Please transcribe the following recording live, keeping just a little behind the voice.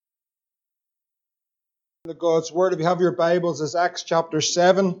God's Word. If you have your Bibles, it's Acts chapter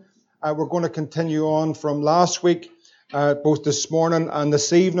 7. We're going to continue on from last week, both this morning and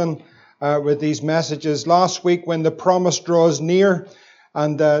this evening, with these messages. Last week, when the promise draws near,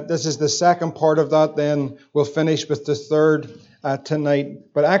 and this is the second part of that, then we'll finish with the third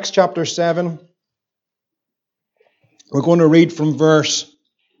tonight. But Acts chapter 7, we're going to read from verse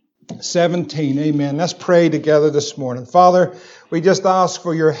 17. Amen. Let's pray together this morning. Father, we just ask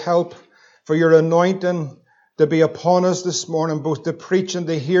for your help, for your anointing to be upon us this morning, both to preach and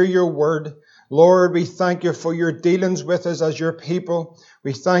to hear your word. Lord, we thank you for your dealings with us as your people.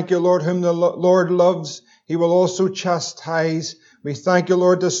 We thank you, Lord, whom the Lord loves, he will also chastise. We thank you,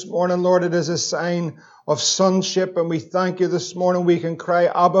 Lord, this morning, Lord, it is a sign of sonship, and we thank you this morning we can cry,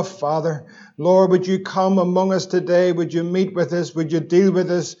 Abba, Father. Lord, would you come among us today? Would you meet with us? Would you deal with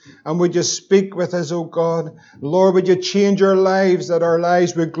us? And would you speak with us, O God? Lord, would you change our lives, that our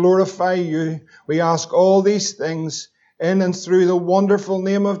lives would glorify you? We ask all these things in and through the wonderful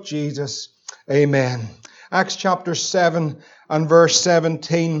name of Jesus. Amen. Acts chapter 7 and verse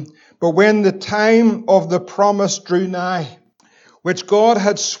 17. But when the time of the promise drew nigh, which God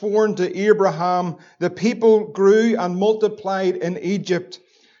had sworn to Abraham, the people grew and multiplied in Egypt,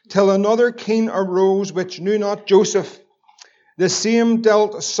 till another king arose which knew not Joseph. The same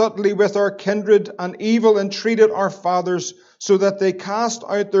dealt subtly with our kindred, and evil entreated our fathers, so that they cast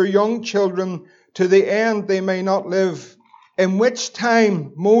out their young children, to the end they may not live. In which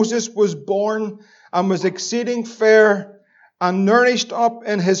time Moses was born, and was exceeding fair, and nourished up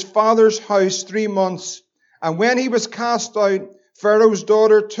in his father's house 3 months. And when he was cast out, Pharaoh's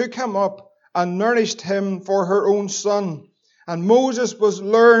daughter took him up and nourished him for her own son. And Moses was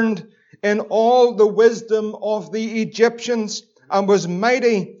learned in all the wisdom of the Egyptians, and was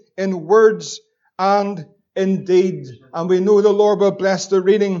mighty in words and in deed. And we know the Lord will bless the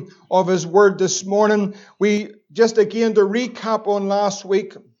reading of his word this morning. We just again to recap on last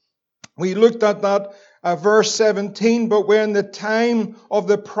week, we looked at that verse 17, but when the time of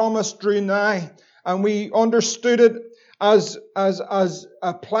the promise drew nigh, and we understood it as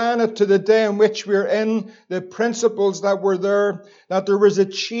applying it to the day in which we're in, the principles that were there, that there was a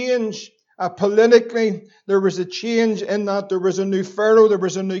change politically, there was a change in that there was a new Pharaoh, there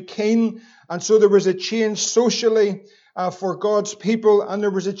was a new king, and so there was a change socially for God's people, and there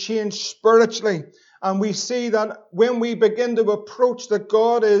was a change spiritually. And we see that when we begin to approach that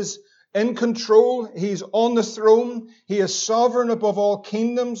God is in control, he's on the throne, he is sovereign above all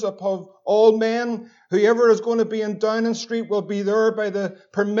kingdoms, above all men. Whoever is going to be in Downing Street will be there by the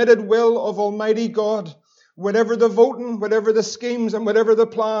permitted will of Almighty God. Whatever the voting, whatever the schemes, and whatever the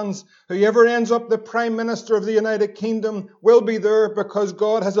plans, whoever ends up the Prime Minister of the United Kingdom will be there because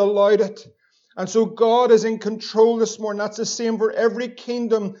God has allowed it. And so God is in control this morning. That's the same for every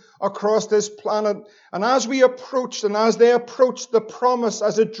kingdom across this planet. And as we approached, and as they approached the promise,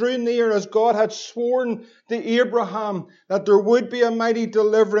 as it drew near, as God had sworn to Abraham that there would be a mighty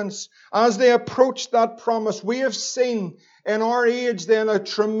deliverance, as they approached that promise, we have seen in our age then a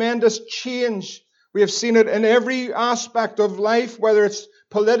tremendous change. We have seen it in every aspect of life, whether it's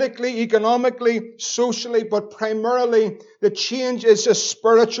politically, economically, socially, but primarily the change is a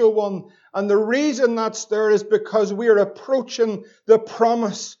spiritual one. And the reason that's there is because we are approaching the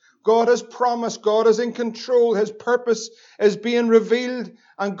promise. God has promised. God is in control. His purpose is being revealed,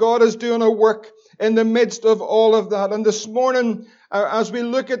 and God is doing a work in the midst of all of that. And this morning, as we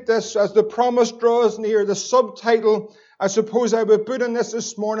look at this, as the promise draws near, the subtitle, I suppose I would put in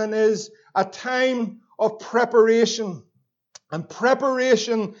this morning, is a time of preparation. And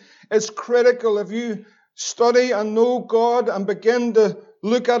preparation is critical. If you study and know God and begin to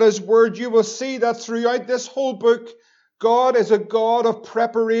look at his word, you will see that throughout this whole book, God is a God of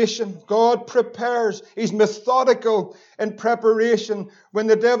preparation. God prepares. He's methodical in preparation. When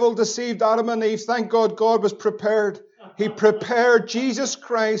the devil deceived Adam and Eve, thank God, God was prepared. He prepared Jesus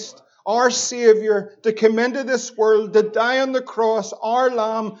Christ, our Savior, to come into this world, to die on the cross. Our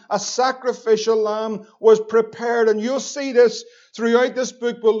lamb, a sacrificial lamb, was prepared. And you'll see this throughout this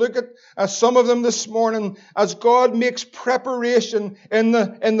book. We'll look at some of them this morning as God makes preparation in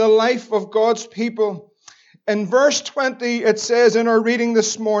the life of God's people. In verse 20, it says in our reading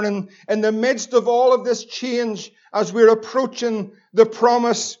this morning, in the midst of all of this change, as we're approaching the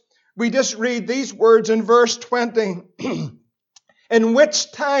promise, we just read these words in verse 20. In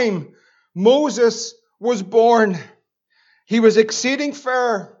which time Moses was born, he was exceeding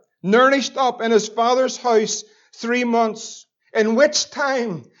fair, nourished up in his father's house 3 months. In which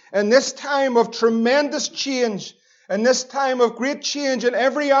time, in this time of tremendous change, in this time of great change in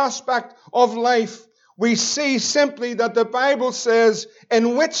every aspect of life, we see simply that the Bible says,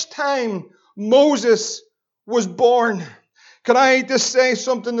 in which time Moses was born. Can I just say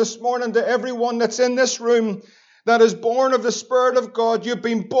something this morning to everyone that's in this room that is born of the Spirit of God? You've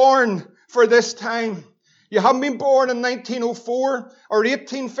been born for this time. You haven't been born in 1904 or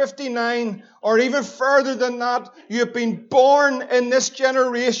 1859 or even further than that. You've been born in this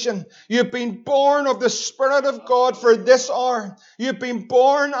generation. You've been born of the Spirit of God for this hour. You've been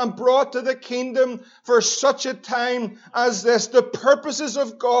born and brought to the kingdom for such a time as this. The purposes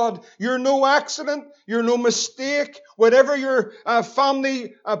of God. You're no accident. You're no mistake. Whatever your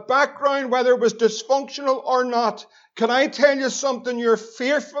family background, whether it was dysfunctional or not, can I tell you something? You're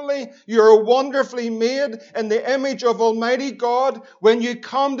fearfully, you're wonderfully made in the image of Almighty God. When you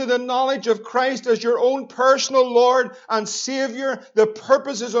come to the knowledge of Christ as your own personal Lord and Savior, the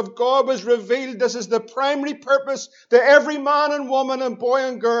purposes of God was revealed. This is the primary purpose to every man and woman and boy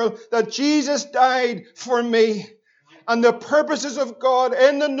and girl, that Jesus died for me. And the purposes of God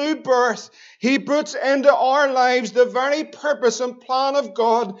in the new birth, He puts into our lives the very purpose and plan of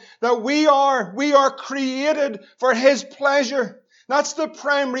God that we are created for His pleasure. That's the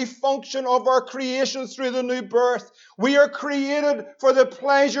primary function of our creation through the new birth. We are created for the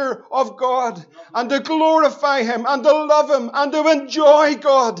pleasure of God and to glorify Him and to love Him and to enjoy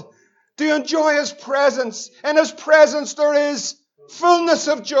God, to enjoy His presence. In His presence there is fullness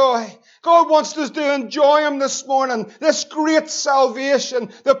of joy. God wants us to enjoy Him this morning, this great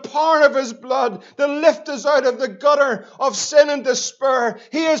salvation, the power of His blood, to lift us out of the gutter of sin and despair.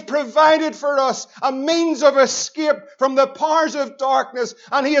 He has provided for us a means of escape from the powers of darkness,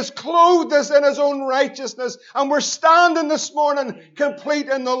 and He has clothed us in His own righteousness, and we're standing this morning complete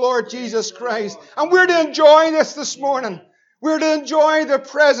in the Lord Jesus Christ. And we're to enjoy this morning. We're to enjoy the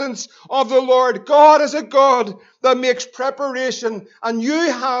presence of the Lord. God is a God that makes preparation, and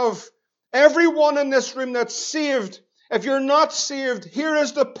you have everyone in this room that's saved. If you're not saved, here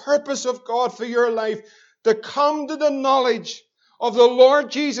is the purpose of God for your life: to come to the knowledge of the Lord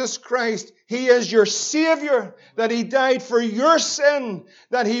Jesus Christ. He is your Savior, that He died for your sin,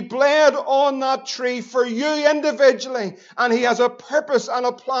 that He bled on that tree for you individually, and He has a purpose and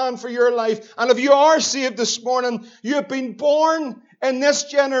a plan for your life. And if you are saved this morning, you've been born in this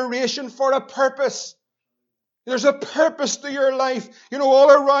generation for a purpose. There's a purpose to your life. You know,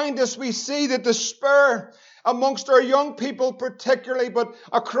 all around us we see the despair amongst our young people particularly, but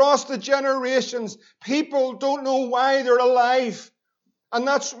across the generations, people don't know why they're alive. And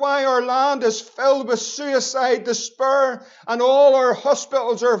that's why our land is filled with suicide, despair, and all our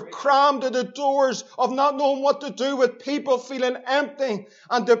hospitals are crammed to the doors of not knowing what to do, with people feeling empty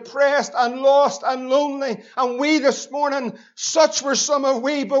and depressed and lost and lonely. And we this morning, such were some of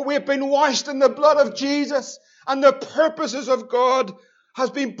we, but we've been washed in the blood of Jesus. And the purposes of God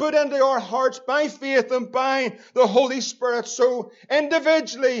has been put into our hearts by faith and by the Holy Spirit. So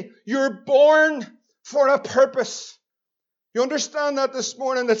individually, you're born for a purpose. You understand that this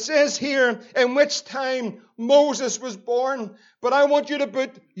morning? It says here in which time Moses was born. But I want you to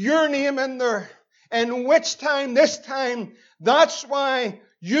put your name in there. In which time, this time, that's why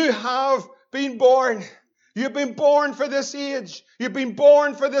you have been born. You've been born for this age. You've been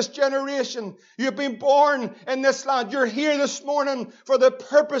born for this generation. You've been born in this land. You're here this morning for the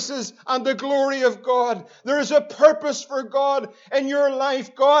purposes and the glory of God. There is a purpose for God in your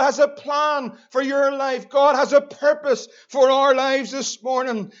life. God has a plan for your life. God has a purpose for our lives this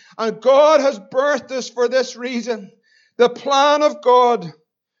morning. And God has birthed us for this reason. The plan of God,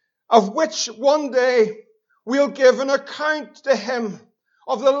 of which one day we'll give an account to Him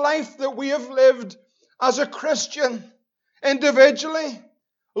of the life that we have lived as a Christian, individually,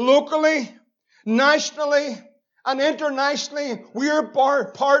 locally, nationally, and internationally. We are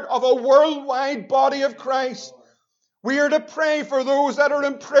part of a worldwide body of Christ. We are to pray for those that are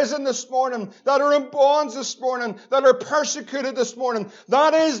in prison this morning, that are in bonds this morning, that are persecuted this morning.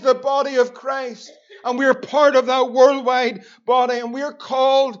 That is the body of Christ. And we are part of that worldwide body. And we are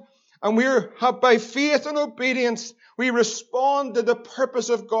called, and we have, by faith and obedience, we respond to the purpose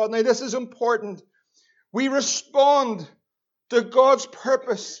of God. Now, this is important. We respond to God's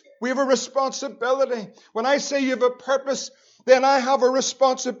purpose. We have a responsibility. When I say you have a purpose, then I have a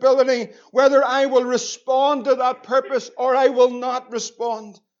responsibility whether I will respond to that purpose or I will not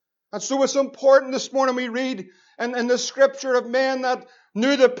respond. And so it's important this morning we read in the scripture of men that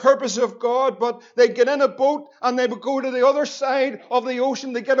knew the purpose of God, but they get in a boat and they would go to the other side of the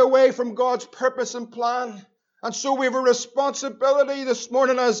ocean to get away from God's purpose and plan. And so we have a responsibility this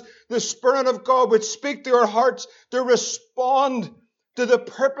morning, as the Spirit of God would speak to our hearts, to respond to the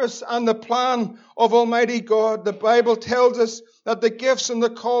purpose and the plan of Almighty God. The Bible tells us that the gifts and the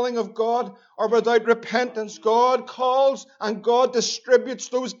calling of God are without repentance. God calls and God distributes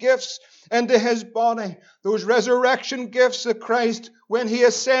those gifts into His body. Those resurrection gifts that Christ, when He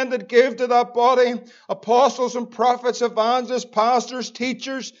ascended, gave to that body. Apostles and prophets, evangelists, pastors,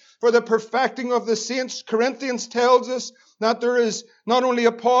 teachers, for the perfecting of the saints. Corinthians tells us that there is not only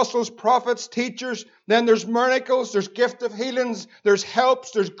apostles, prophets, teachers, then there's miracles, there's gift of healings, there's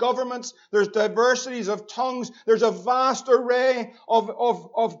helps, there's governments, there's diversities of tongues, there's a vast array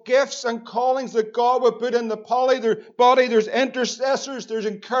of gifts and callings that God would put in the body. There's intercessors, there's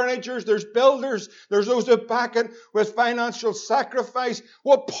encouragers, there's builders, there's those that back it with financial sacrifice.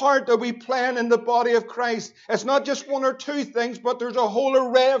 What part are we playing in the body of Christ? It's not just one or two things, but there's a whole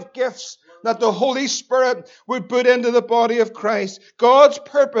array of gifts that the Holy Spirit would put into the body of Christ. God's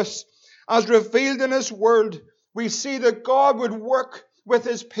purpose, as revealed in His Word, we see that God would work with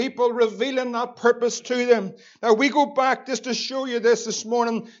His people, revealing that purpose to them. Now we go back just to show you this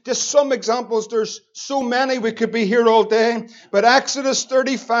morning, just some examples. There's so many, we could be here all day. But Exodus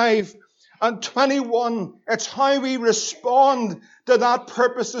 35 and 21, it's how we respond to that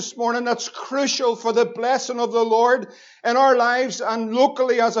purpose this morning. That's crucial for the blessing of the Lord in our lives and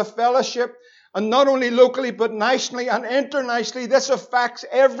locally as a fellowship. And not only locally, but nationally and internationally. This affects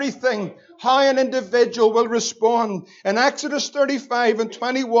everything, how an individual will respond. In Exodus 35 and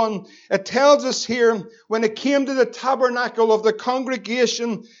 21, it tells us here, when it came to the tabernacle of the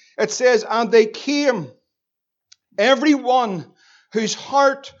congregation, it says, and they came, every one whose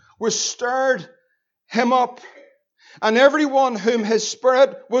heart was stirred him up, and everyone whom his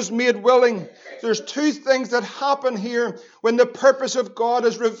spirit was made willing. There's two things that happen here when the purpose of God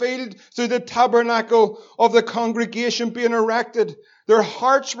is revealed through the tabernacle of the congregation being erected. Their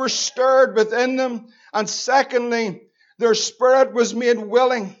hearts were stirred within them, and secondly, their spirit was made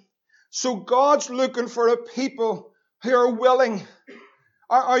willing. So God's looking for a people who are willing.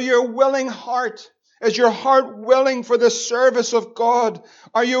 Are you a willing heart? Is your heart willing for the service of God?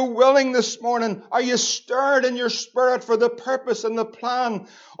 Are you willing this morning? Are you stirred in your spirit for the purpose and the plan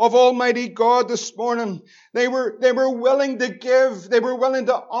of Almighty God this morning? They were willing to give. They were willing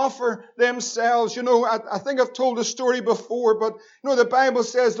to offer themselves. You know, I think I've told the story before, but you know, the Bible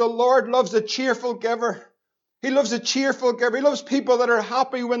says the Lord loves a cheerful giver. He loves a cheerful giver. He loves people that are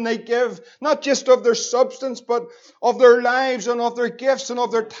happy when they give, not just of their substance, but of their lives and of their gifts and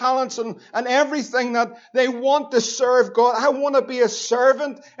of their talents and everything that they want to serve God. I want to be a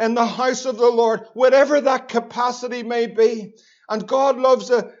servant in the house of the Lord, whatever that capacity may be. And God loves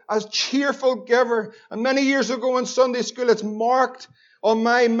a cheerful giver. And many years ago in Sunday school, it's marked on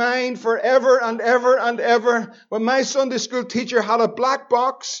my mind forever and ever and ever. When my Sunday school teacher had a black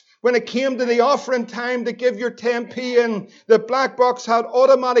box, when it came to the offering time to give your 10p in, the black box had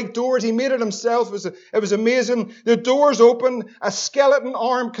automatic doors. He made it himself. It was amazing. The doors opened, a skeleton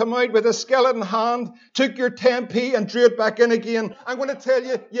arm came out with a skeleton hand, took your 10p and drew it back in again. I'm going to tell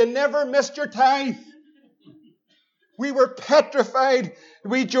you, you never missed your tithe. We were petrified.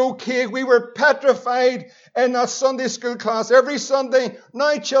 Joe Craig, we were petrified in that Sunday school class. Every Sunday,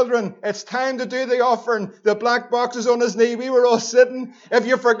 now children, it's time to do the offering. The black box is on his knee. We were all sitting. If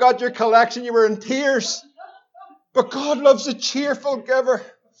you forgot your collection, you were in tears. But God loves a cheerful giver.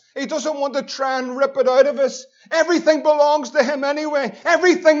 He doesn't want to try and rip it out of us. Everything belongs to Him anyway.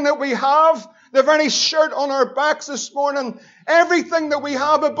 Everything that we have, the very shirt on our backs this morning, everything that we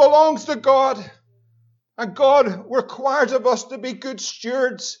have, it belongs to God. And God requires of us to be good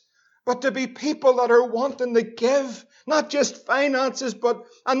stewards, but to be people that are wanting to give, not just finances,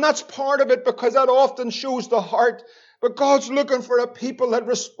 and that's part of it because that often shows the heart. But God's looking for a people that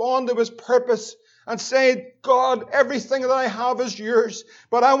respond to His purpose and say, God, everything that I have is yours,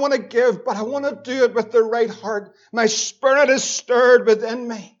 but I want to give, but I want to do it with the right heart. My spirit is stirred within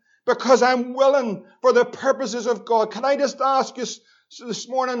me because I'm willing for the purposes of God. Can I just ask you this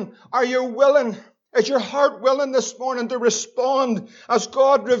morning, are you willing? Is your heart willing this morning to respond as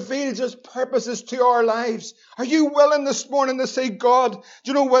God reveals His purposes to our lives? Are you willing this morning to say, God, do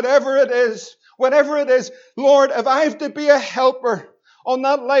you know, whatever it is, Lord, if I have to be a helper on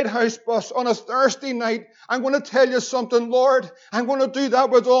that lighthouse bus on a Thursday night, I'm going to tell you something, Lord, I'm going to do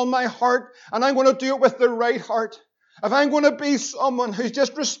that with all my heart, and I'm going to do it with the right heart. If I'm going to be someone who's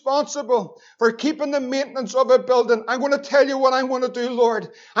just responsible for keeping the maintenance of a building, I'm going to tell you what I'm going to do, Lord.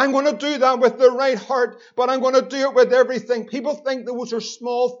 I'm going to do that with the right heart, but I'm going to do it with everything. People think those are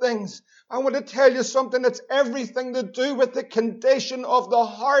small things. I want to tell you something that's everything to do with the condition of the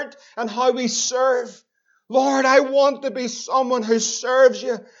heart and how we serve. Lord, I want to be someone who serves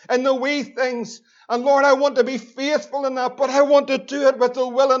you in the wee things. And Lord, I want to be faithful in that, but I want to do it with a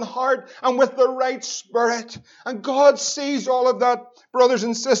willing heart and with the right spirit. And God sees all of that, brothers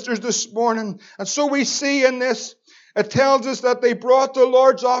and sisters, this morning. And so we see in this, it tells us that they brought the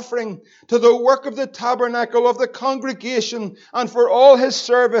Lord's offering to the work of the tabernacle of the congregation and for all his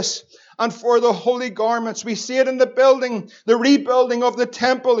service and for the holy garments. We see it in the building, the rebuilding of the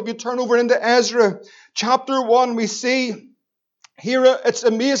temple. If you turn over into Ezra chapter 1, we see here it's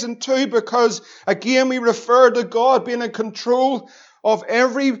amazing too, because again we refer to God being in control of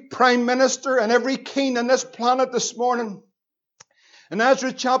every prime minister and every king on this planet this morning. In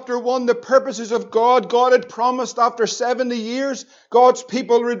Ezra chapter 1, the purposes of God, God had promised after 70 years, God's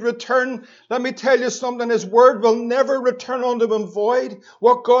people would return. Let me tell you something, his word will never return unto him void.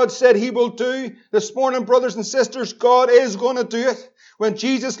 What God said he will do this morning, brothers and sisters, God is going to do it. When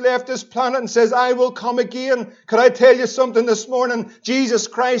Jesus left this planet and says, I will come again, could I tell you something this morning? Jesus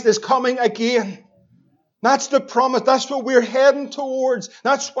Christ is coming again. That's the promise. That's what we're heading towards.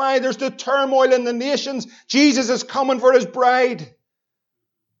 That's why there's the turmoil in the nations. Jesus is coming for his bride.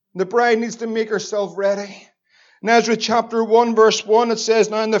 The bride needs to make herself ready. In Ezra chapter 1 verse 1 it says,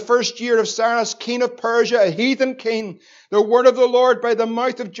 Now in the first year of Cyrus, king of Persia, a heathen king, the word of the Lord by the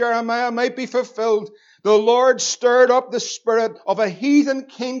mouth of Jeremiah might be fulfilled. The Lord stirred up the spirit of a heathen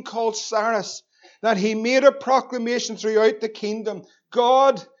king called Cyrus, that he made a proclamation throughout the kingdom.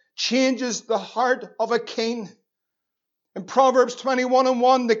 God changes the heart of a king. In Proverbs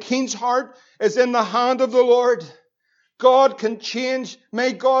 21:1, the king's heart is in the hand of the Lord. God can change.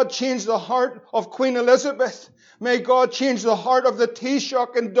 May God change the heart of Queen Elizabeth. May God change the heart of the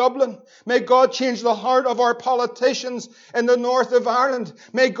Taoiseach in Dublin. May God change the heart of our politicians in the north of Ireland.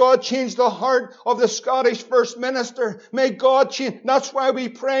 May God change the heart of the Scottish First Minister. May God change. That's why we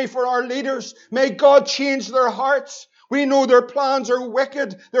pray for our leaders. May God change their hearts. We know their plans are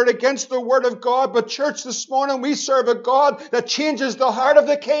wicked. They're against the Word of God. But church, this morning we serve a God that changes the heart of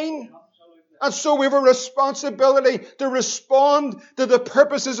the King. And so we have a responsibility to respond to the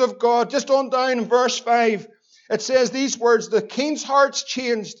purposes of God. Just on down in verse 5, it says these words, the king's heart's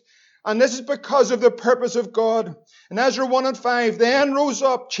changed, and this is because of the purpose of God. In Ezra 1 and 5, then rose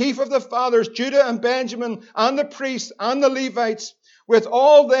up chief of the fathers, Judah and Benjamin, and the priests and the Levites, with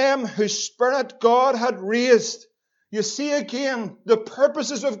all them whose spirit God had raised. You see again, the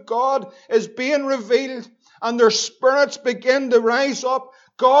purposes of God is being revealed, and their spirits begin to rise up.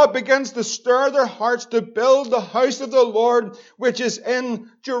 God begins to stir their hearts to build the house of the Lord, which is in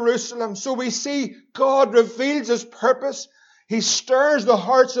Jerusalem. So we see God reveals his purpose. He stirs the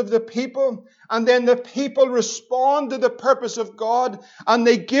hearts of the people, and then the people respond to the purpose of God, and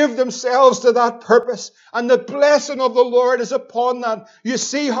they give themselves to that purpose. And the blessing of the Lord is upon that. You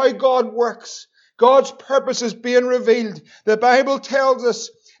see how God works. God's purpose is being revealed. The Bible tells us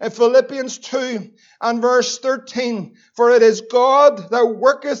in Philippians 2 and verse 13, for it is God that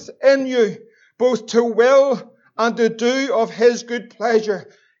worketh in you, both to will and to do of his good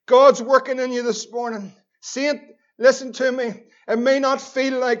pleasure. God's working in you this morning. Saint, listen to me. It may not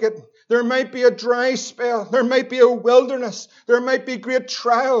feel like it. There might be a dry spell. There might be a wilderness. There might be great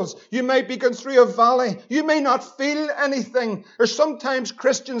trials. You might be going through a valley. You may not feel anything. Or sometimes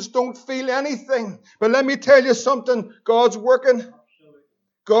Christians don't feel anything. But let me tell you something. God's working.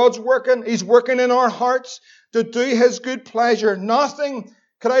 God's working. He's working in our hearts to do his good pleasure. Nothing,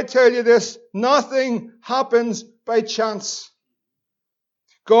 can I tell you this? Nothing happens by chance.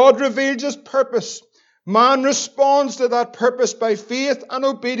 God reveals his purpose. Man responds to that purpose by faith and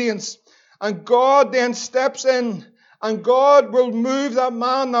obedience. And God then steps in. And God will move that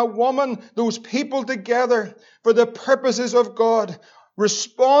man, that woman, those people together for the purposes of God.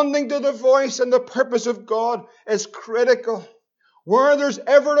 Responding to the voice and the purpose of God is critical. Where there's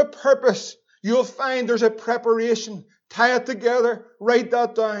ever a purpose, you'll find there's a preparation. Tie it together. Write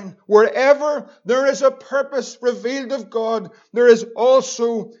that down. Wherever there is a purpose revealed of God, there is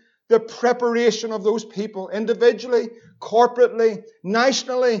also the preparation of those people. Individually, corporately,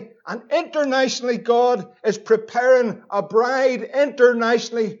 nationally, and internationally, God is preparing a bride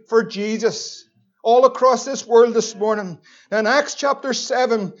internationally for Jesus. All across this world this morning. In Acts chapter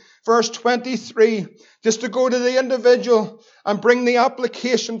 7, verse 23, just to go to the individual and bring the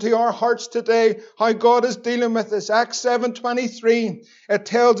application to our hearts today, how God is dealing with this. Acts 7:23, it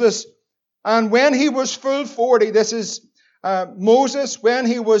tells us, and when he was full 40, this is Moses, when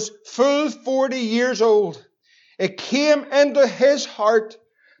he was full 40 years old, it came into his heart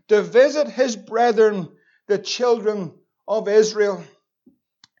to visit his brethren, the children of Israel.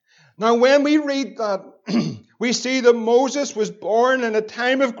 Now, when we read that, we see that Moses was born in a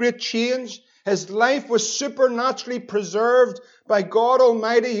time of great change. His life was supernaturally preserved by God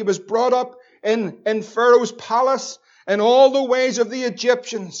Almighty. He was brought up in Pharaoh's palace in all the ways of the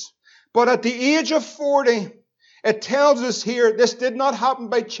Egyptians. But at the age of 40, it tells us here, this did not happen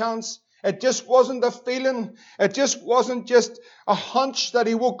by chance. It just wasn't a feeling. It just wasn't just a hunch that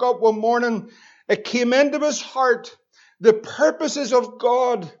he woke up one morning. It came into his heart. The purposes of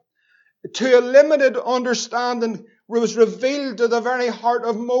God, to a limited understanding, was revealed to the very heart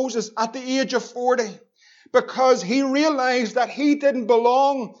of Moses at the age of 40. Because he realized that he didn't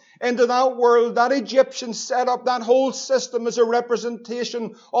belong into that world. That Egyptian setup, that whole system is a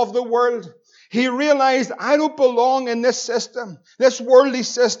representation of the world. He realized, I don't belong in this system, this worldly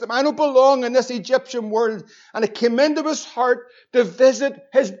system. I don't belong in this Egyptian world. And it came into his heart to visit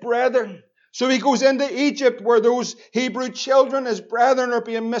his brethren. So he goes into Egypt where those Hebrew children, his brethren, are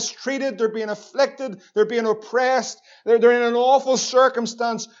being mistreated, they're being afflicted, they're being oppressed, they're in an awful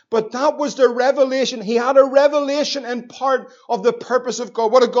circumstance. But that was the revelation. He had a revelation in part of the purpose of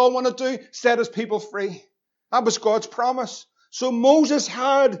God. What did God want to do? Set his people free. That was God's promise. So Moses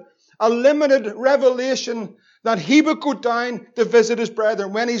had a limited revelation that he would go down to visit his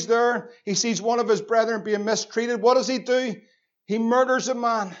brethren. When he's there, he sees one of his brethren being mistreated. What does he do? He murders a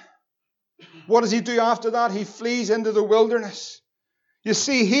man. What does he do after that? He flees into the wilderness. You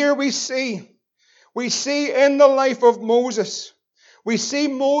see, here we see in the life of Moses, we see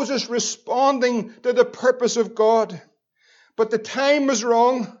Moses responding to the purpose of God. But the time was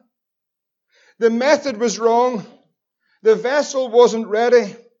wrong. The method was wrong. The vessel wasn't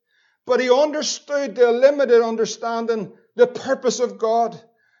ready. But he understood, the limited understanding, the purpose of God.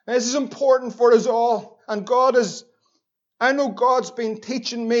 And this is important for us all. And I know God's been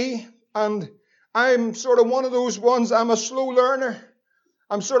teaching me. And I'm sort of one of those ones, I'm a slow learner.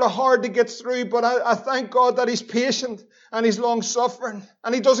 I'm sort of hard to get through, but I thank God that He's patient and He's long-suffering.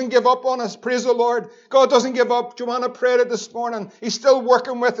 And He doesn't give up on us. Praise the Lord. God doesn't give up. Joanna prayed it this morning. He's still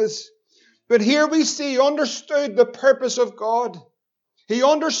working with us. But here we see, he understood the purpose of God. He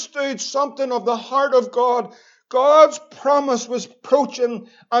understood something of the heart of God. God's promise was approaching,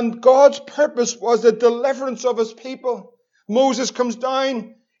 and God's purpose was the deliverance of His people. Moses comes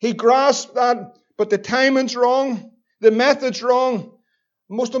down. He grasped that, but the timing's wrong. The method's wrong.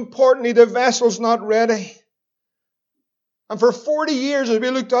 Most importantly, the vessel's not ready. And for 40 years, as we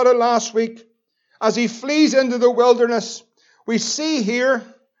looked at it last week, as he flees into the wilderness, we see here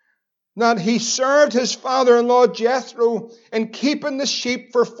that he served his father-in-law Jethro in keeping the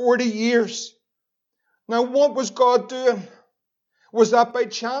sheep for 40 years. Now, what was God doing? Was that by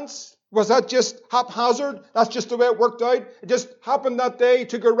chance? Was that just haphazard? That's just the way it worked out. It just happened that day. He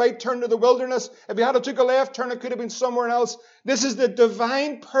took a right turn to the wilderness. If he had took a left turn, it could have been somewhere else. This is the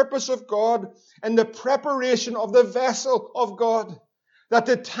divine purpose of God and the preparation of the vessel of God. That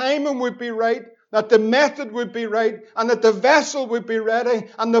the timing would be right, that the method would be right, and that the vessel would be ready,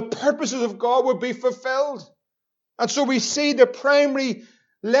 and the purposes of God would be fulfilled. And so we see the primary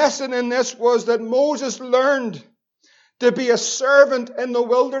lesson in this was that Moses learned to be a servant in the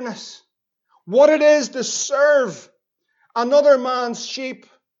wilderness. What it is to serve another man's sheep,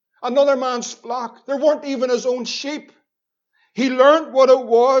 another man's flock. There weren't even his own sheep. He learned what it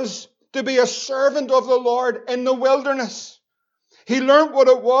was to be a servant of the Lord in the wilderness. He learned what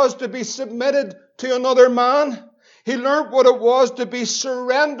it was to be submitted to another man. He learned what it was to be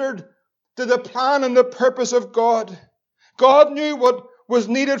surrendered to the plan and the purpose of God. God knew what was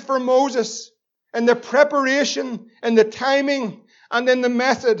needed for Moses in the preparation, in the timing, and in the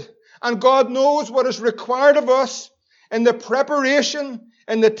method. And God knows what is required of us in the preparation,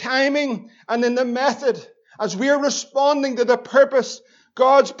 in the timing, and in the method. As we are responding to the purpose,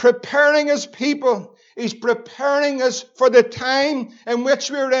 God's preparing His people. He's preparing us for the time in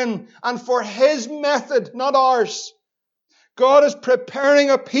which we're in and for His method, not ours. God is preparing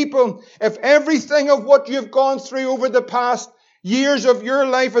a people. If everything of what you've gone through over the past years of your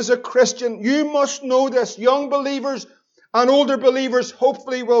life as a Christian, you must know this. Young believers and older believers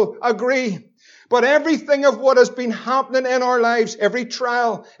hopefully will agree. But everything of what has been happening in our lives, every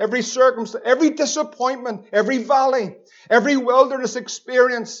trial, every circumstance, every disappointment, every valley, every wilderness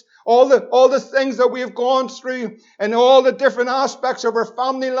experience, all the things that we have gone through and all the different aspects of our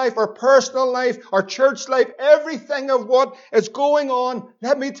family life, our personal life, our church life, everything of what is going on,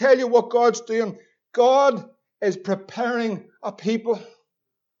 let me tell you what God's doing. God is preparing a people.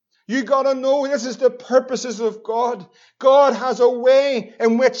 You got to know this is the purposes of God. God has a way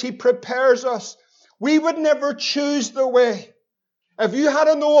in which He prepares us. We would never choose the way. If you had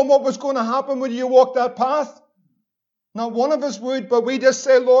known what was going to happen when you walked that path, not one of us would, but we just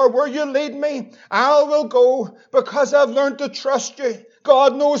say, Lord, where you lead me, I will go because I've learned to trust you.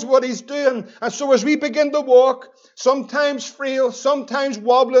 God knows what He's doing. And so as we begin to walk, sometimes frail, sometimes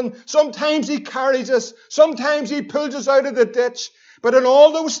wobbling, sometimes He carries us, sometimes He pulls us out of the ditch. But in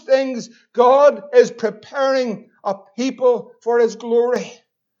all those things, God is preparing a people for His glory.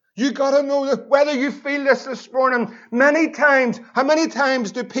 You got to know that whether you feel this morning, many times, how many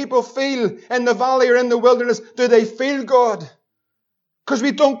times do people feel in the valley or in the wilderness? Do they feel God? Because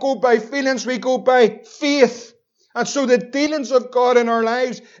we don't go by feelings, we go by faith. And so the dealings of God in our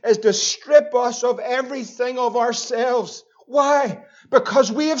lives is to strip us of everything of ourselves. Why?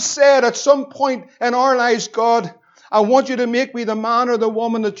 Because we have said at some point in our lives, God, I want you to make me the man or the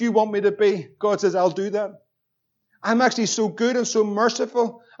woman that you want me to be. God says, I'll do that. I'm actually so good and so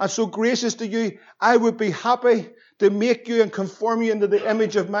merciful and so gracious to you. I would be happy to make you and conform you into the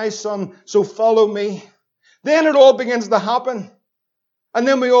image of my Son. So follow me. Then it all begins to happen. And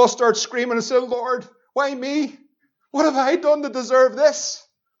then we all start screaming and say, Lord, why me? What have I done to deserve this?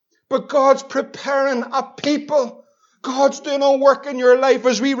 But God's preparing a people. God's doing a work in your life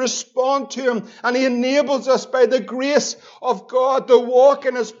as we respond to Him. And He enables us by the grace of God to walk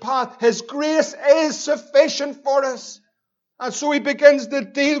in His path. His grace is sufficient for us. And so He begins to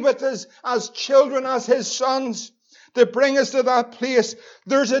deal with us as children, as His sons, to bring us to that place.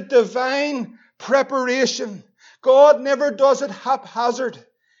 There's a divine preparation. God never does it haphazard.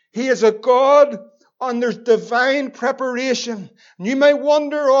 He is a God and there's divine preparation. And you might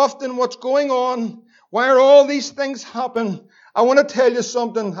wonder often what's going on. Why are all these things happening? I want to tell you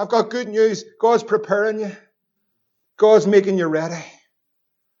something. I've got good news. God's preparing you. God's making you ready.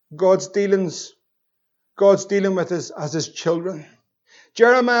 God's dealing with us as His children.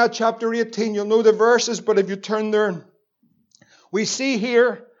 Jeremiah chapter 18, you'll know the verses, but if you turn there, we see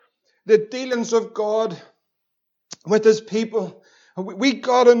here the dealings of God with His people. We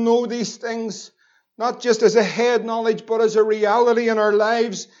got to know these things, not just as a head knowledge, but as a reality in our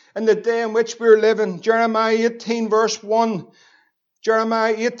lives in the day in which we're living. Jeremiah 18 verse 1.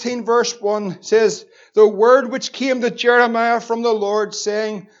 Jeremiah 18 verse 1 says, the word which came to Jeremiah from the Lord,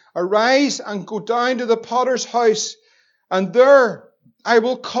 saying, arise and go down to the potter's house, and there I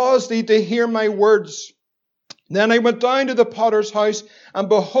will cause thee to hear my words. Then I went down to the potter's house, and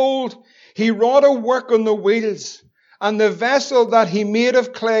behold, he wrought a work on the wheels, and the vessel that he made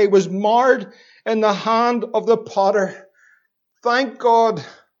of clay was marred in the hand of the potter. Thank God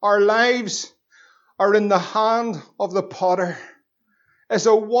our lives are in the hand of the potter. It's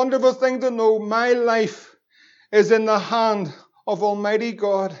a wonderful thing to know my life is in the hand of Almighty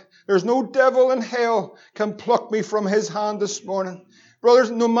God. There's no devil in hell can pluck me from His hand this morning.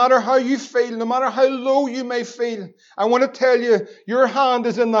 Brothers, no matter how you feel, no matter how low you may feel, I want to tell you, your hand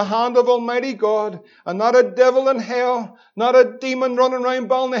is in the hand of Almighty God, and not a devil in hell, not a demon running around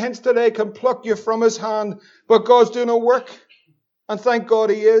Ballynahinch today can pluck you from His hand, but God's doing a work, and thank God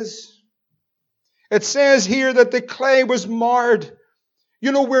He is. It says here that the clay was marred.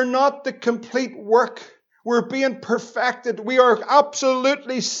 You know, we're not the complete work. We're being perfected. We are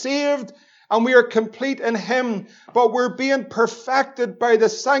absolutely saved and we are complete in Him, but we're being perfected by the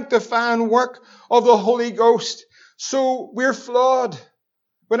sanctifying work of the Holy Ghost. So we're flawed.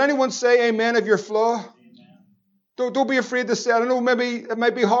 Would anyone say amen if you're flawed? Don't be afraid to say it. I know maybe it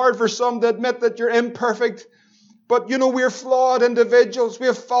might be hard for some to admit that you're imperfect, but you know, we're flawed individuals. We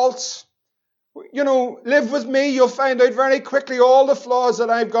have faults. You know, live with me, you'll find out very quickly all the flaws that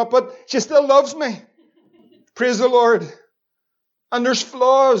I've got, but she still loves me. Praise the Lord. And there's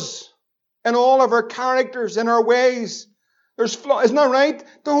flaws in all of our characters, in our ways. There's flaws. Isn't that right?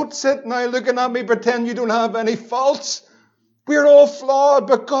 Don't sit now looking at me, pretend you don't have any faults. We're all flawed,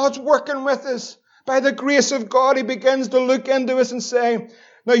 but God's working with us. By the grace of God, He begins to look into us and say,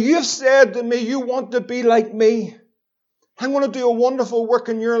 now you've said to me, you want to be like me. I'm going to do a wonderful work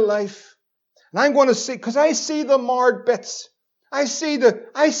in your life. And I'm going to see, because I see the marred bits. I see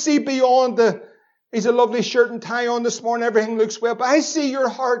beyond he's a lovely shirt and tie on this morning, everything looks well, but I see your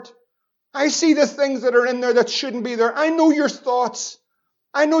heart. I see the things that are in there that shouldn't be there. I know your thoughts.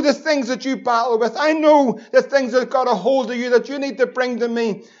 I know the things that you battle with. I know the things that got a hold of you that you need to bring to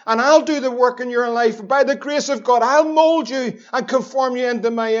me. And I'll do the work in your life. By the grace of God, I'll mold you and conform you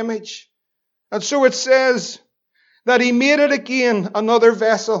into my image. And so it says that He made it again another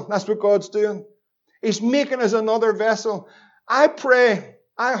vessel. That's what God's doing. He's making us another vessel. I pray,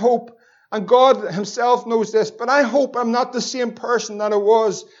 I hope, and God Himself knows this, but I hope I'm not the same person that I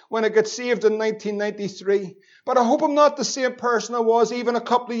was when I got saved in 1993. But I hope I'm not the same person I was even a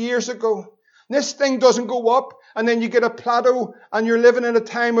couple of years ago. This thing doesn't go up and then you get a plateau and you're living in a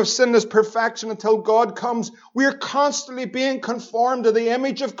time of sinless perfection until God comes. We're constantly being conformed to the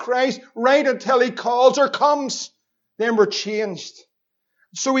image of Christ right until He calls or comes. Then we're changed.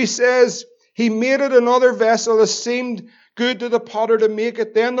 So he says, he made it another vessel as seemed good to the potter to make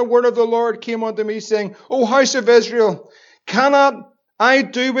it. Then the word of the Lord came unto me, saying, O house of Israel, cannot I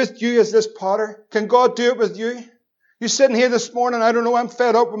do with you as this potter? Can God do it with you? You're sitting here this morning, I don't know, I'm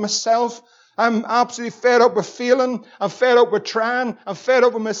fed up with myself. I'm absolutely fed up with feeling. I'm fed up with trying. I'm fed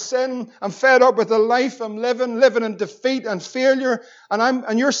up with my sin. I'm fed up with the life I'm living in defeat and failure.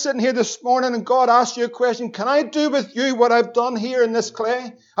 And you're sitting here this morning and God asks you a question, can I do with you what I've done here in this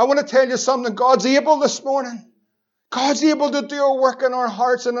clay? I want to tell you something. God's able this morning. God's able to do a work in our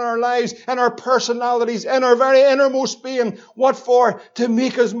hearts and in our lives and our personalities and our very innermost being. What for? To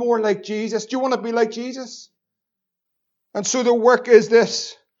make us more like Jesus. Do you want to be like Jesus? And so the work is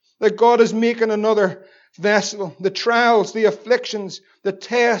this, that God is making another vessel. The trials, the afflictions, the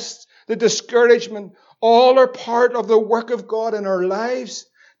tests, the discouragement, all are part of the work of God in our lives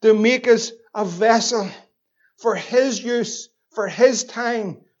to make us a vessel for His use, for His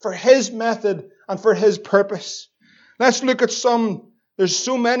time, for His method, and for His purpose. Let's look at some. There's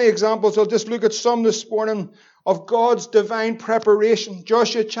so many examples. I'll just look at some this morning of God's divine preparation.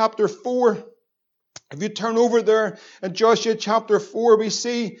 Joshua chapter 4. If you turn over there in Joshua chapter 4, we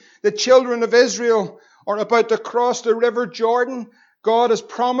see the children of Israel are about to cross the river Jordan. God has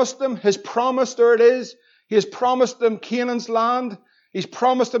promised them. His promise, there it is. He has promised them Canaan's land. He's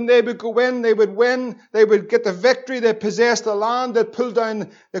promised them they would go in, they would win, they would get the victory, they'd possess the land, they'd pull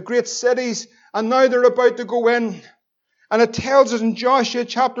down the great cities. And now they're about to go in. And it tells us in Joshua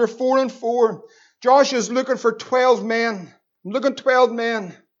chapter 4 and 4, Joshua's looking for 12 men. I'm looking 12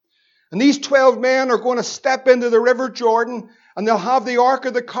 men. And these 12 men are going to step into the river Jordan and they'll have the Ark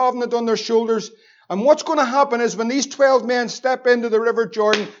of the Covenant on their shoulders. And what's going to happen is when these 12 men step into the river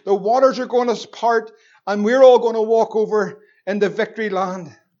Jordan, the waters are going to part and we're all going to walk over in the victory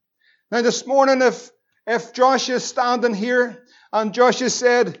land. Now this morning, if Joshua's standing here and Joshua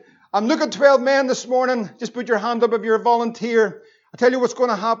said, I'm looking 12 men this morning, just put your hand up if you're a volunteer. I tell you what's going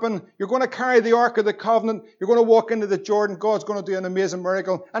to happen. You're going to carry the Ark of the Covenant. You're going to walk into the Jordan. God's going to do an amazing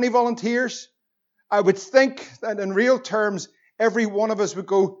miracle. Any volunteers? I would think that in real terms, every one of us would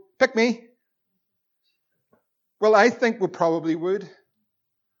go, pick me. Well, I think we probably would.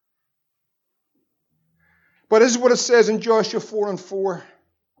 But this is what it says in Joshua 4 and 4.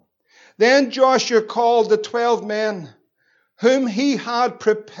 Then Joshua called the 12 men whom he had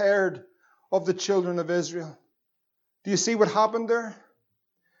prepared of the children of Israel. Do you see what happened there?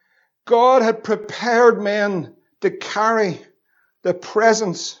 God had prepared men to carry the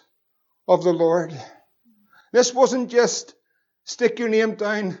presence of the Lord. This wasn't just stick your name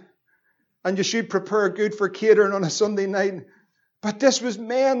down and you should prepare good for catering on a Sunday night. But this was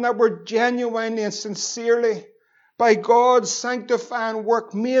men that were genuinely and sincerely, by God's sanctifying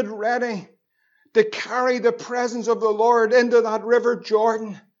work, made ready to carry the presence of the Lord into that river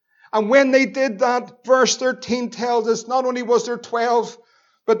Jordan. And when they did that, verse 13 tells us, not only was there 12,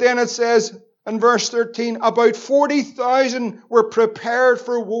 but then it says in verse 13, about 40,000 were prepared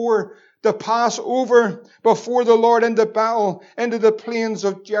for war to pass over before the Lord into battle, into the plains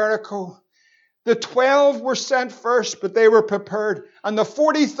of Jericho. The 12 were sent first, but they were prepared. And the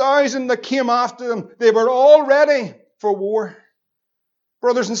 40,000 that came after them, they were all ready for war.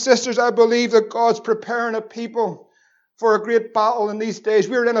 Brothers and sisters, I believe that God's preparing a people for a great battle in these days.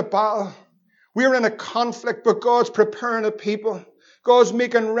 We're in a battle. We're in a conflict, but God's preparing a people. God's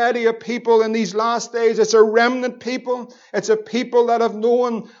making ready a people in these last days. It's a remnant people. It's a people that have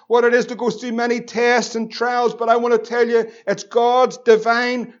known what it is to go through many tests and trials. But I want to tell you, it's God's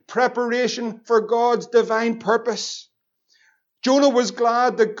divine preparation for God's divine purpose. Jonah was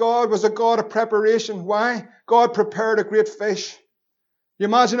glad that God was a God of preparation. Why? God prepared a great fish. You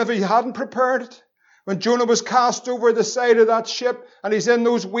imagine if he hadn't prepared it? When Jonah was cast over the side of that ship and he's in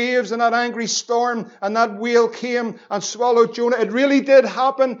those waves and that angry storm and that whale came and swallowed Jonah. It really did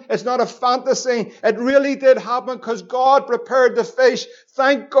happen. It's not a fantasy. It really did happen because God prepared the fish.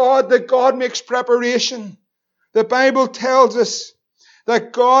 Thank God that God makes preparation. The Bible tells us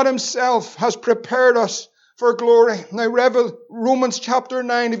that God himself has prepared us for glory. Now, Romans chapter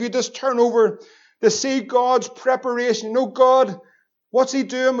 9, if you just turn over to see God's preparation. You know, God, what's he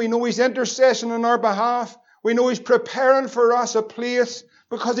doing? We know he's intercession on our behalf. We know he's preparing for us a place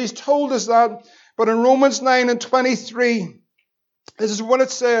because he's told us that. But in Romans 9 and 23, this is what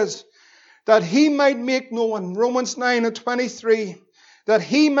it says. That he might make known, Romans 9 and 23, that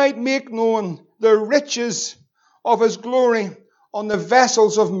he might make known the riches of his glory on the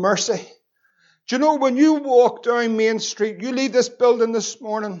vessels of mercy. Do you know, when you walk down Main Street, you leave this building this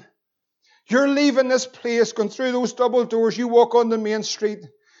morning, you're leaving this place, going through those double doors, you walk on the Main Street.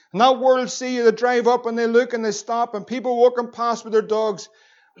 And that world see you, they drive up and they look and they stop and people walking past with their dogs.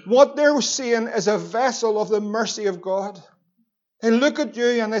 what they're seeing is a vessel of the mercy of God. They look at you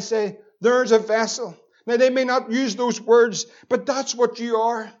and they say, there's a vessel. Now, they may not use those words, but that's what you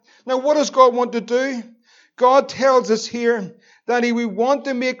are. Now, what does God want to do? God tells us here that He would want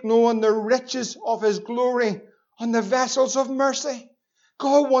to make known the riches of His glory on the vessels of mercy.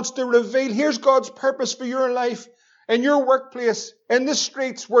 God wants to reveal, here's God's purpose for your life, in your workplace, in the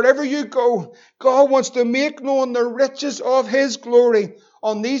streets, wherever you go. God wants to make known the riches of His glory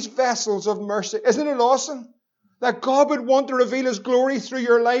on these vessels of mercy. Isn't it awesome? That God would want to reveal His glory through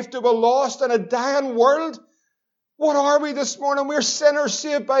your life to a lost and a dying world. What are we this morning? We're sinners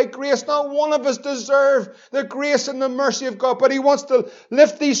saved by grace. Not one of us deserve the grace and the mercy of God. But He wants to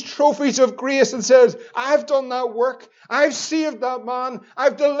lift these trophies of grace and says, I've done that work. I've saved that man.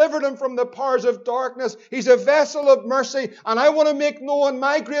 I've delivered him from the powers of darkness. He's a vessel of mercy. And I want to make known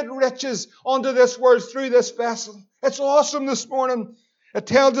my great riches unto this world through this vessel. It's awesome this morning. It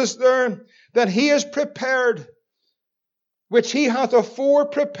tells us there that He is prepared, which He hath afore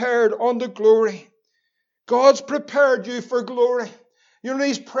prepared unto glory. God's prepared you for glory. You know,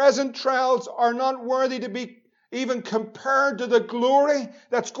 these present trials are not worthy to be even compared to the glory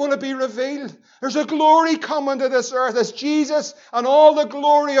that's going to be revealed. There's a glory coming to this earth as Jesus and all the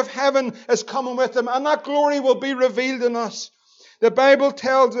glory of heaven is coming with Him. And that glory will be revealed in us. The Bible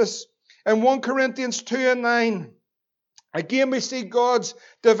tells us in 1 Corinthians 2:9, again we see God's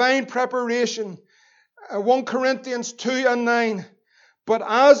divine preparation. 1 Corinthians 2:9, but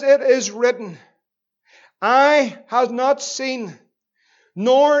as it is written, eye has not seen,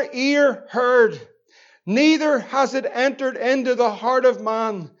 nor ear heard, neither has it entered into the heart of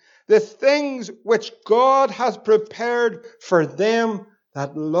man, the things which God hath prepared for them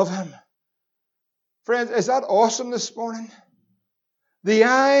that love Him. Friends, is that awesome this morning? The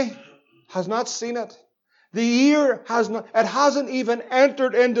eye has not seen it. The ear has not, it hasn't even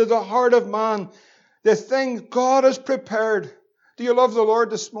entered into the heart of man. The things God has prepared. Do you love the Lord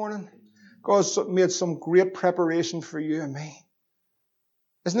this morning? God's made some great preparation for you and me.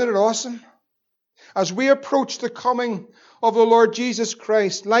 Isn't it awesome? As we approach the coming of the Lord Jesus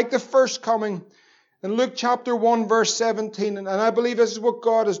Christ, like the first coming, in Luke chapter 1 verse 17, and I believe this is what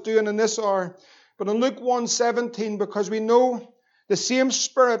God is doing in this hour, but in Luke 1:17, because we know the same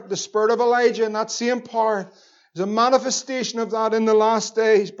Spirit, the Spirit of Elijah, and that same power, is a manifestation of that in the last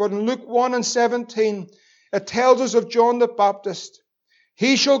days. But in Luke 1:17, it tells us of John the Baptist.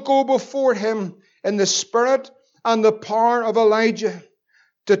 He shall go before him in the spirit and the power of Elijah,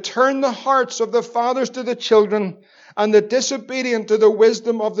 to turn the hearts of the fathers to the children, and the disobedient to the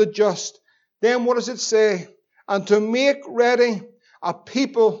wisdom of the just. Then what does it say? And to make ready a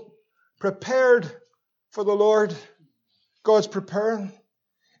people prepared for the Lord. God's preparing.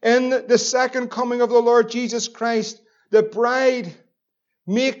 In the second coming of the Lord Jesus Christ, the bride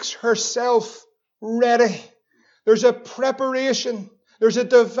makes herself ready. There's a preparation. There's a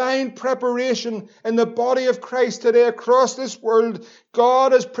divine preparation in the body of Christ today across this world.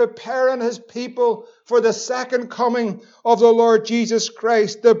 God is preparing His people for the second coming of the Lord Jesus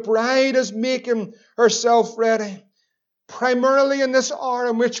Christ. The bride is making herself ready, primarily in this hour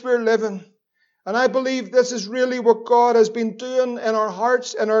in which we're living. And I believe this is really what God has been doing in our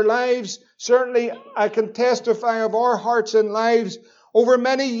hearts and our lives. Certainly, I can testify of our hearts and lives over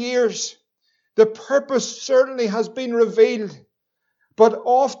many years. The purpose certainly has been revealed. But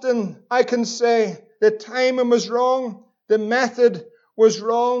often I can say the timing was wrong, the method was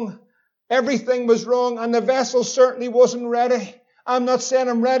wrong, everything was wrong, and the vessel certainly wasn't ready. I'm not saying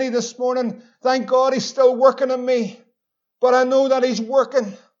I'm ready this morning. Thank God He's still working on me. But I know that He's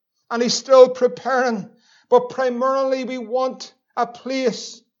working and He's still preparing. But primarily we want a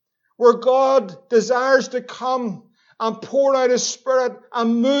place where God desires to come and pour out His Spirit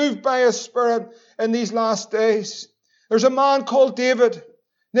and move by His Spirit in these last days. There's a man called David.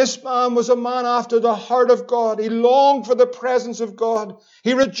 This man was a man after the heart of God. He longed for the presence of God.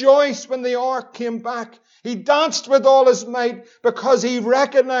 He rejoiced when the ark came back. He danced with all his might because he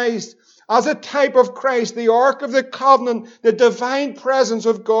recognized as a type of Christ, the ark of the covenant, the divine presence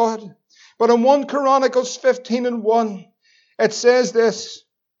of God. But in 1 Chronicles 15:1, it says this: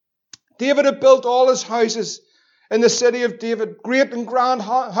 David had built all his houses in the city of David, great and grand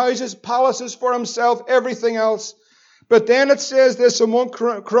houses, palaces for himself, everything else. But then it says this in 1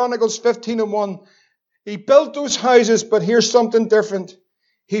 Chronicles 15:1. He built those houses, but here's something different.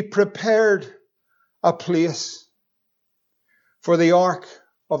 He prepared a place for the ark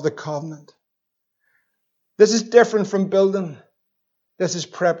of the covenant. This is different from building. This is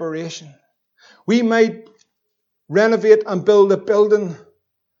preparation. We might renovate and build a building,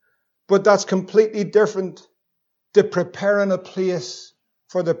 but that's completely different to preparing a place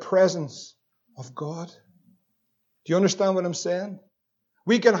for the presence of God. Do you understand what I'm saying?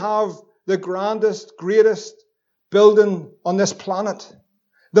 We can have the grandest, greatest building on this planet,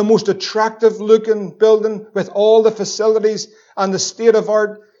 the most attractive looking building with all the facilities and the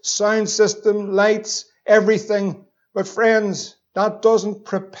state-of-art sound system, lights, everything. But friends, that doesn't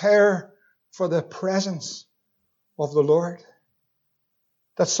prepare for the presence of the Lord.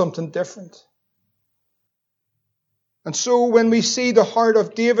 That's something different. And so when we see the heart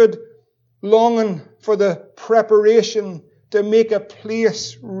of David longing for the preparation to make a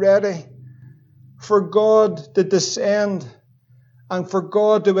place ready for God to descend and for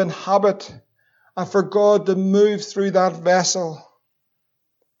God to inhabit and for God to move through that vessel,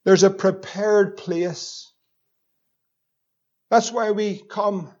 there's a prepared place. That's why we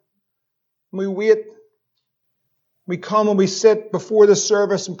come, we wait. We come and we sit before the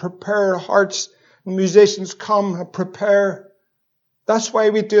service and prepare our hearts. And musicians come and prepare. That's why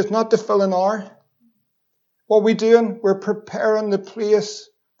we do it, not to fill an hour. What we're doing, we're preparing the place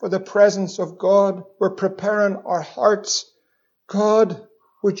for the presence of God. We're preparing our hearts. God,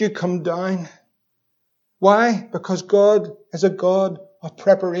 would you come down? Why? Because God is a God of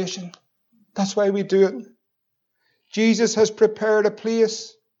preparation. That's why we do it. Jesus has prepared a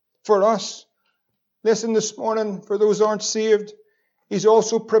place for us. Listen this morning, for those who aren't saved, He's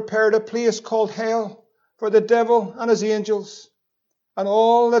also prepared a place called hell for the devil and his angels. And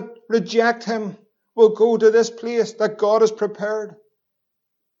all that reject Him will go to this place that God has prepared.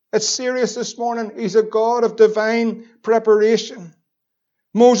 It's serious this morning. He's a God of divine preparation.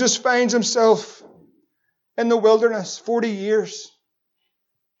 Moses finds himself in the wilderness 40 years.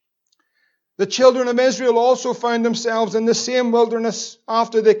 The children of Israel also found themselves in the same wilderness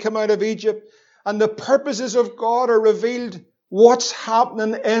after they come out of Egypt. And the purposes of God are revealed. What's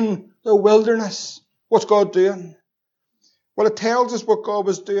happening in the wilderness? What's God doing? Well, it tells us what God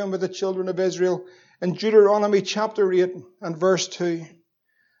was doing with the children of Israel in Deuteronomy chapter 8 and verse 2.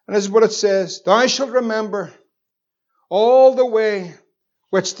 And this is what it says. Thou shalt remember all the way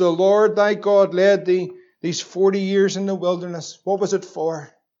which the Lord thy God led thee these 40 years in the wilderness. What was it for?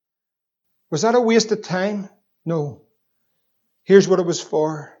 Was that a waste of time? No. Here's what it was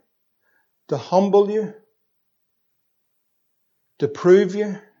for. To humble you, to prove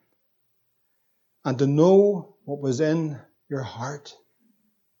you, and to know what was in your heart.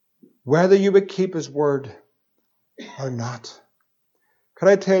 Whether you would keep His word or not. Could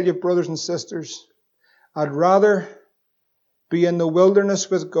I tell you, brothers and sisters, I'd rather be in the wilderness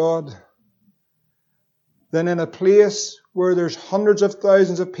with God than in a place where there's hundreds of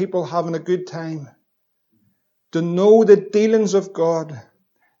thousands of people having a good time. To know the dealings of God,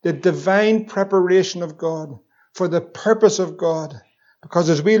 the divine preparation of God, for the purpose of God. Because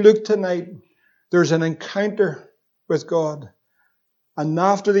as we look tonight, there's an encounter with God. And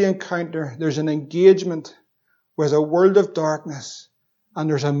after the encounter, there's an engagement with a world of darkness. And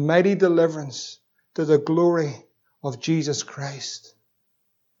there's a mighty deliverance to the glory of Jesus Christ.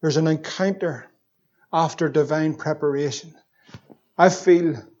 There's an encounter after divine preparation. I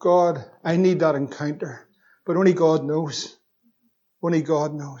feel, God, I need that encounter. But only God knows. Only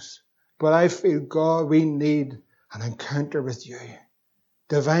God knows. But I feel, God, we need an encounter with you.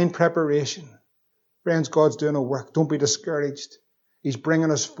 Divine preparation. Friends, God's doing a work. Don't be discouraged. He's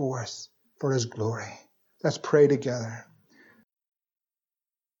bringing us forth for His glory. Let's pray together.